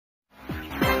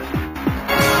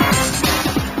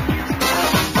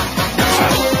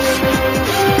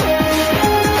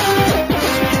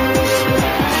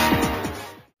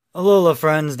Alola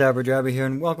friends, DapperDraby here,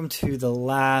 and welcome to the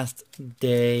last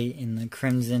day in the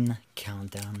Crimson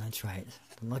Countdown. That's right,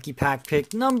 the Lucky Pack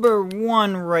pick number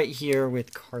 1 right here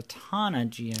with Kartana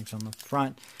GX on the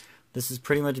front. This has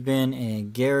pretty much been a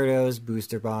Gyarados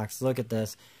booster box. Look at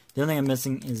this. The only thing I'm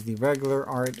missing is the regular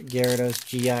art Gyarados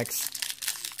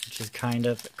GX, which is kind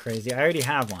of crazy. I already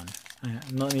have one.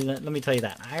 Let me tell you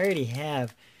that. I already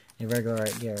have a regular art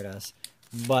Gyarados.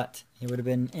 But it would have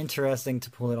been interesting to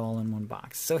pull it all in one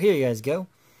box. So here you guys go.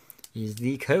 Is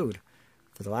the code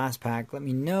for the last pack. Let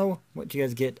me know what you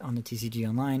guys get on the TCG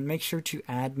Online. Make sure to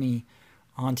add me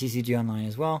on TCG Online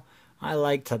as well. I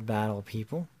like to battle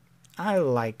people. I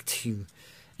like to.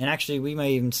 And actually, we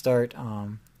may even start,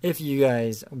 if you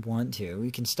guys want to,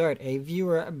 we can start a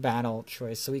viewer battle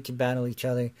choice. So we can battle each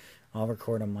other. I'll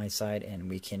record on my side and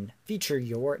we can feature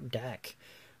your deck.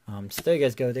 So there you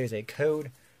guys go. There's a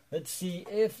code. Let's see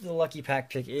if the Lucky Pack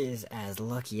pick is as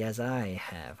lucky as I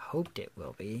have hoped it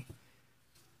will be.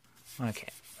 Okay,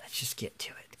 let's just get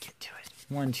to it.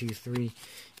 1, 2, 3.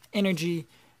 Energy.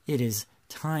 It is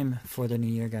time for the new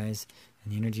year, guys.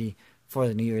 And the energy for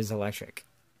the new year is electric.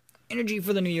 Energy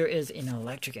for the new year is an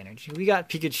electric energy. We got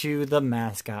Pikachu, the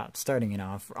mascot, starting it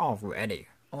off already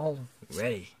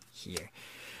here.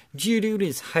 Geodude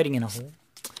is hiding in a hole.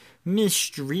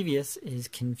 Mischievous is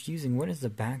confusing. What is the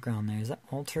background there? Is that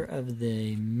Altar of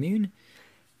the Moon?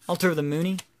 Altar of the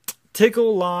Moony?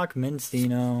 Tickle Lock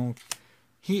Mincino.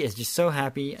 He is just so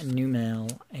happy. A new mail.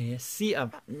 A Sea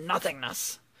of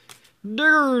Nothingness.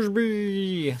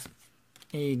 Diggersby.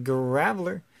 A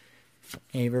Graveler.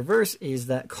 A reverse is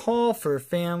that Call for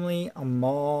Family a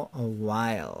Mall a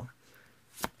While.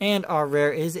 And our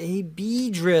rare is a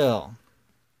Beedrill.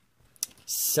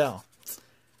 So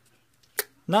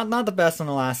Not the best on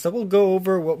the last, so we'll go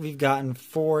over what we've gotten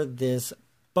for this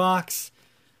box.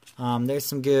 There's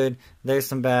some good, there's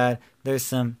some bad, there's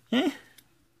some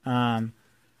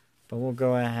but we'll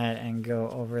go ahead and go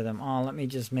over them all. Let me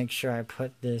just make sure I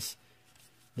put this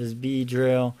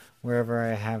Beedrill wherever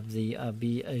I have the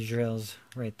Beedrills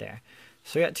right there.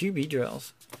 So we got 2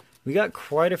 Beedrills. We got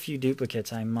quite a few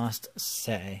duplicates, I must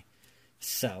say.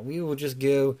 So we will just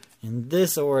go in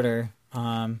this order.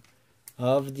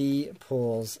 Of the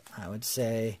pulls, I would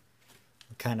say,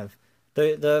 kind of,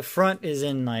 the front is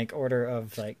in like order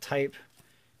of like type,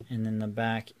 and then the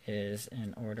back is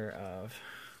in order of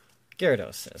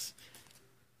Gyarados.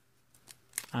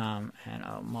 And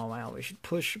Mawile we should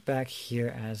push back here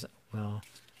as well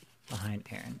behind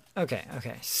Aaron.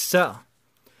 Okay, so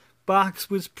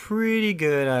box was pretty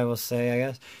good, I will say. I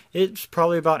guess it's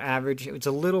probably about average. It's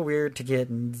a little weird to get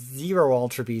 0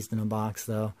 Ultra Beast in a box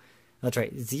though. That's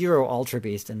right, 0 Ultra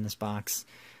Beast in this box.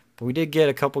 But we did get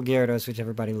a couple Gyarados, which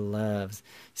everybody loves.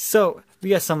 So,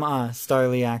 we got some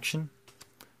Starly action.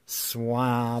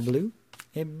 Swablu.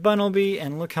 A Bunnelby,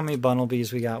 and look how many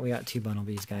Bunnelbees we got. We got 2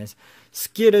 Bunnelbees, guys.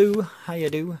 Skidoo, how you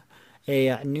do? A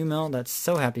Numel that's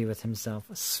so happy with himself.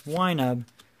 Swinub.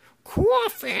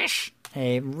 Quafish.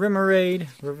 A Remoraid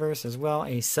reverse as well.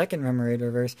 A second Remoraid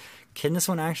reverse. Can this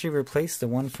one actually replace the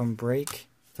one from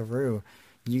Breakthrough?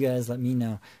 You guys let me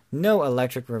know. No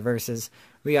electric reverses.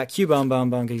 We got Cubone,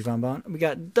 Cubone. We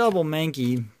got double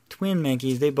Mankey, twin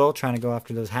Mankeys. They both trying to go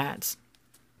after those hats.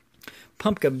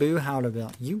 Pumpkaboo, how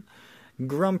about you?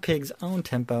 Grumpig's own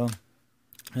tempo.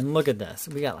 And look at this.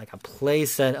 We got like a play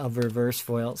set of reverse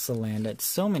foil Salandit.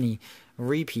 So many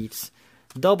repeats.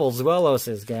 Double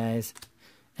Zwelloses, guys.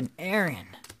 And Aaron.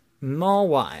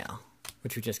 Mawile,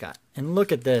 which we just got. And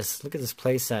look at this. Look at this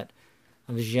play set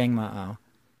of Zhengmao.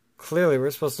 Clearly, we're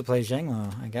supposed to play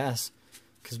Zhengmao, I guess,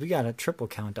 because we got a triple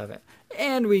count of it.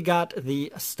 And we got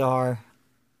the star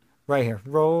right here.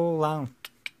 Roll out.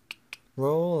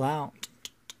 Roll out.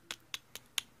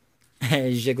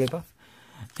 Jigglypuff.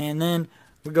 And then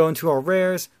we go into our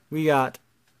rares. We got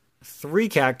 3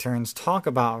 Cacturns. Talk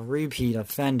about repeat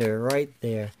offender right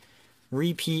there.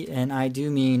 Repeat, and I do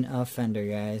mean offender,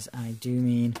 guys. I do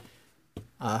mean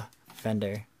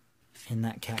offender. In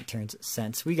that Cacturn's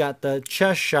sense. We got the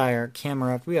Cheshire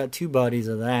camera up. We got 2 buddies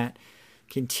of that.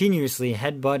 Continuously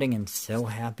headbutting and so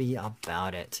happy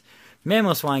about it.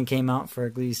 Mamoswine came out for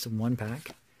at least 1 pack.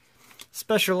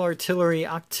 Special Artillery,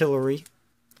 Octillery.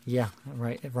 Yeah,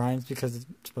 right. It rhymes because it's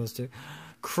supposed to.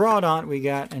 Crawdont, we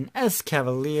got an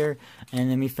Escavalier. And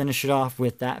then we finish it off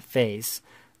with that face.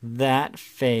 That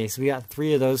face. We got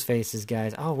 3 of those faces,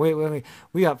 guys. Oh, wait.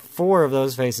 We got 4 of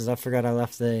those faces. I forgot I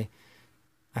left the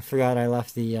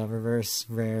reverse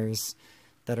rares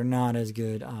that are not as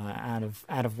good out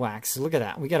of wax. So look at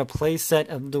that. We got a play set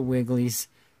of the Wigglies.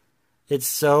 It's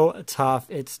so tough.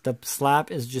 The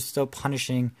slap is just so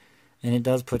punishing, and it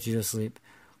does put you to sleep.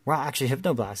 Well, actually,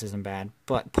 Hypnoblast isn't bad,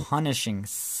 but Punishing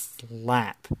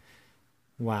Slap.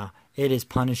 Wow, it is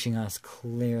punishing us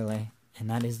clearly. And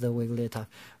that is the Wigglytuff.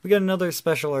 We got another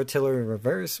Special Artillery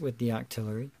reverse with the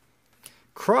Octillery.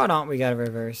 Crawdont we got a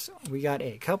reverse. We got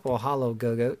a couple of Hollow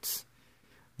Go-Goats.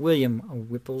 William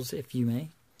Whipples, if you may.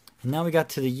 And now we got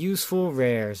to the useful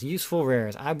rares. Useful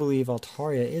rares. I believe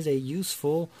Altaria is a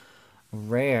useful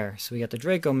rare. So we got the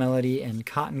Draco Melody and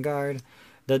Cotton Guard.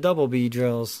 The Double B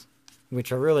Drills,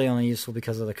 which are really only useful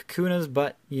because of the Kakunas.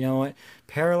 But, you know what?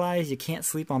 Paralyzed, you can't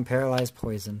sleep on Paralyzed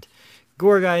Poisoned.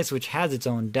 Gourgeist, which has its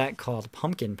own deck called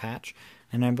Pumpkin Patch.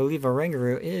 And I believe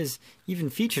Oranguru is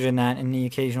even featured in that in the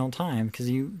occasional time. Because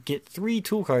you get 3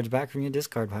 tool cards back from your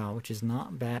discard pile, which is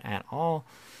not bad at all.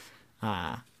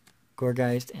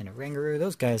 Gourgeist and Oranguru,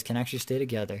 those guys can actually stay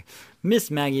together. Miss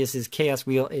Magius's Chaos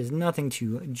Wheel is nothing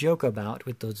to joke about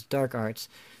with those dark arts.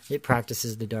 It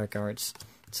practices the dark arts.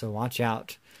 So watch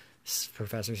out,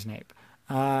 Professor Snape.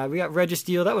 We got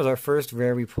Registeel. That was our first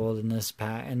rare we pulled in this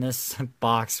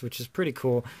box, which is pretty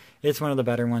cool. It's one of the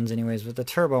better ones anyways, with the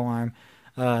Turbo Arm.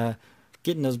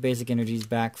 Getting those basic energies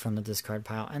back from the discard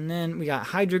pile. And then we got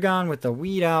Hydreigon with the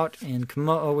Weed Out and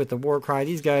Komodo with the Warcry.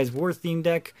 These guys were theme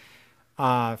deck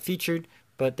featured,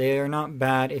 but they are not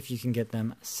bad if you can get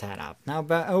them set up. Now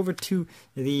back over to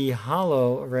the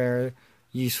Hollow Rare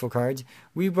useful cards.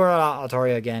 We brought out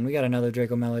Altaria again. We got another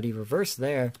Draco Melody reverse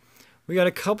there. We got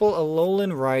a couple of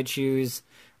Alolan Raichus.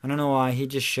 I don't know why, he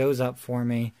just shows up for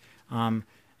me. And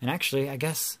actually, I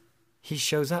guess he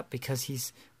shows up because he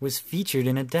was featured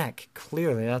in a deck.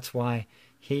 Clearly, that's why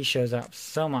he shows up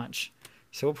so much.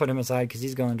 So we'll put him aside because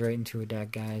he's going straight into a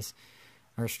deck, guys.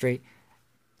 Or straight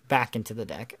back into the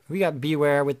deck. We got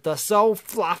Beware with the So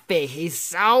Fluffy. He's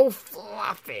so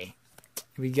fluffy.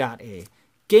 We got a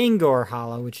Gengar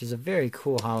Hollow, which is a very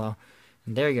cool hollow.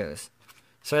 And there he goes.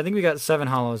 So I think we got 7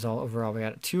 hollows all overall. We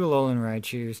got 2 Alolan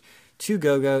Raichus, 2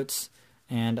 Go-Goats,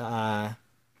 and a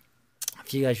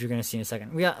few guys you're going to see in a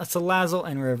second. We got a Salazzle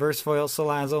and Reverse Foil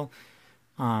Salazzle.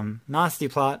 Nasty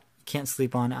Plot, can't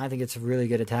sleep on. I think it's a really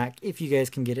good attack if you guys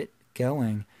can get it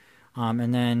going.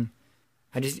 And then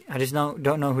I just don't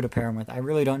know who to pair him with. I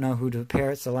really don't know who to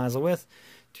pair Salazzle with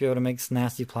to be able to make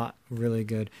Nasty Plot really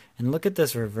good. And look at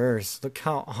this reverse. Look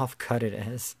how off-cut it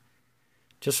is.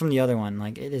 Just from the other one.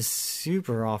 Like, it is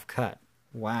super off-cut.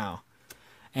 Wow.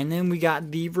 And then we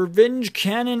got the Revenge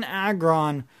Cannon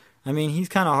Aggron. I mean, he's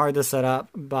kind of hard to set up,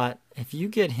 but if you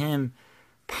get him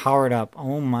powered up,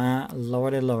 oh my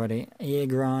lordy lordy,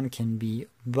 Aggron can be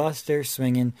buster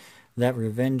swinging that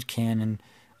Revenge Cannon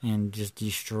and just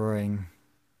destroying.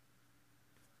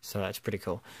 So that's pretty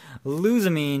cool.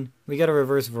 Luzamine, we got a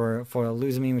reverse foil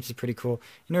Luzamine, which is pretty cool.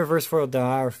 And a reverse foil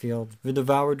Devoured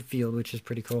Field, which is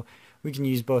pretty cool. We can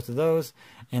use both of those.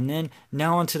 And then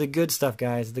now onto the good stuff,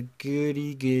 guys. The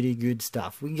goody good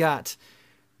stuff. We got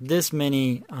this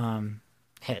many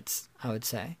hits, I would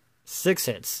say. 6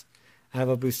 hits out of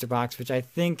a booster box, which I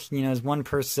think, you know, is 1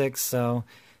 per 6, so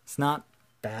it's not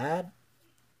bad.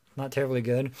 Not terribly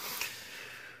good.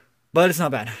 But it's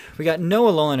not bad. We got no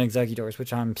Alolan Executors,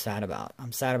 which I'm sad about.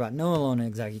 I'm sad about no Alolan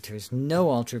Executors,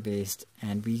 no Ultra Beast,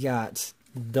 and we got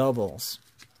doubles.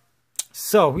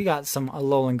 So, we got some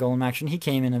Alolan Golem action. He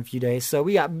came in a few days. So,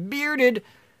 we got Bearded.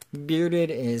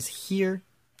 Bearded is here.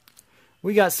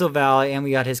 We got Silvally, and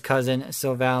we got his cousin,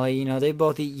 Silvally. You know, they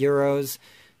both eat Euros.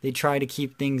 They try to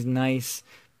keep things nice.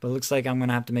 But it looks like I'm going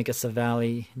to have to make a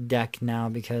Silvally deck now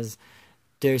because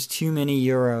there's too many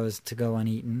Euros to go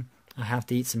uneaten. I have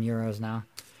to eat some Euros now.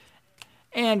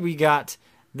 And we got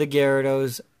the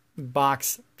Gyarados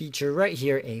box feature right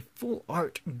here. A full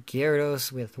art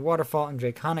Gyarados with Waterfall and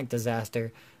Draconic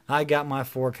Disaster. I got my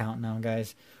 4 count now,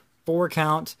 guys. 4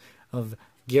 count of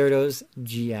Gyarados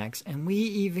GX. And we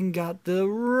even got the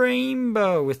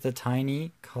rainbow with the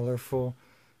tiny, colored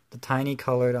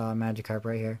Magikarp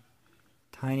right here.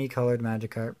 Tiny colored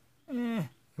Magikarp. It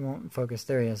won't focus.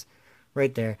 There he is.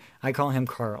 Right there. I call him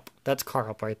Carl. That's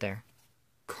Carl right there.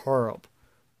 Carl.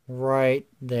 Right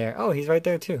there. Oh, he's right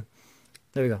there too.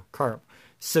 There we go. Carl.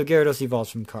 So Gyarados evolves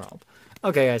from Carl.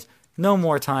 Okay, guys. No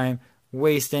more time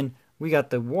wasting. We got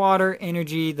the water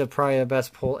energy, probably the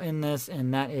best pull in this,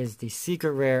 and that is the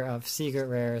secret rare of secret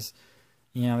rares.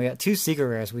 You know, we got 2 secret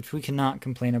rares, which we cannot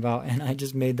complain about, and I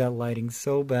just made that lighting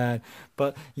so bad.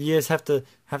 But you guys have to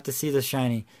see the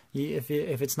shiny. If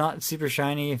it's not super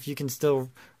shiny, if you can still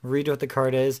read what the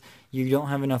card is, you don't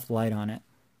have enough light on it.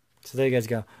 So there you guys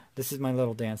go. This is my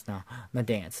little dance now. My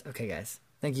dance. Okay, guys.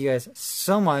 Thank you guys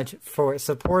so much for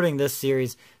supporting this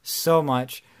series so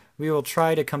much. We will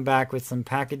try to come back with some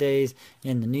pack-a-days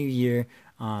in the new year.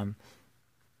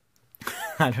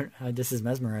 This is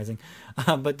mesmerizing.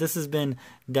 But this has been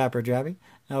DapperDraby.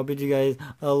 I hope you guys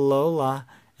alola,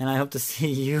 and I hope to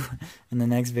see you in the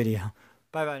next video.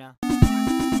 Bye bye now.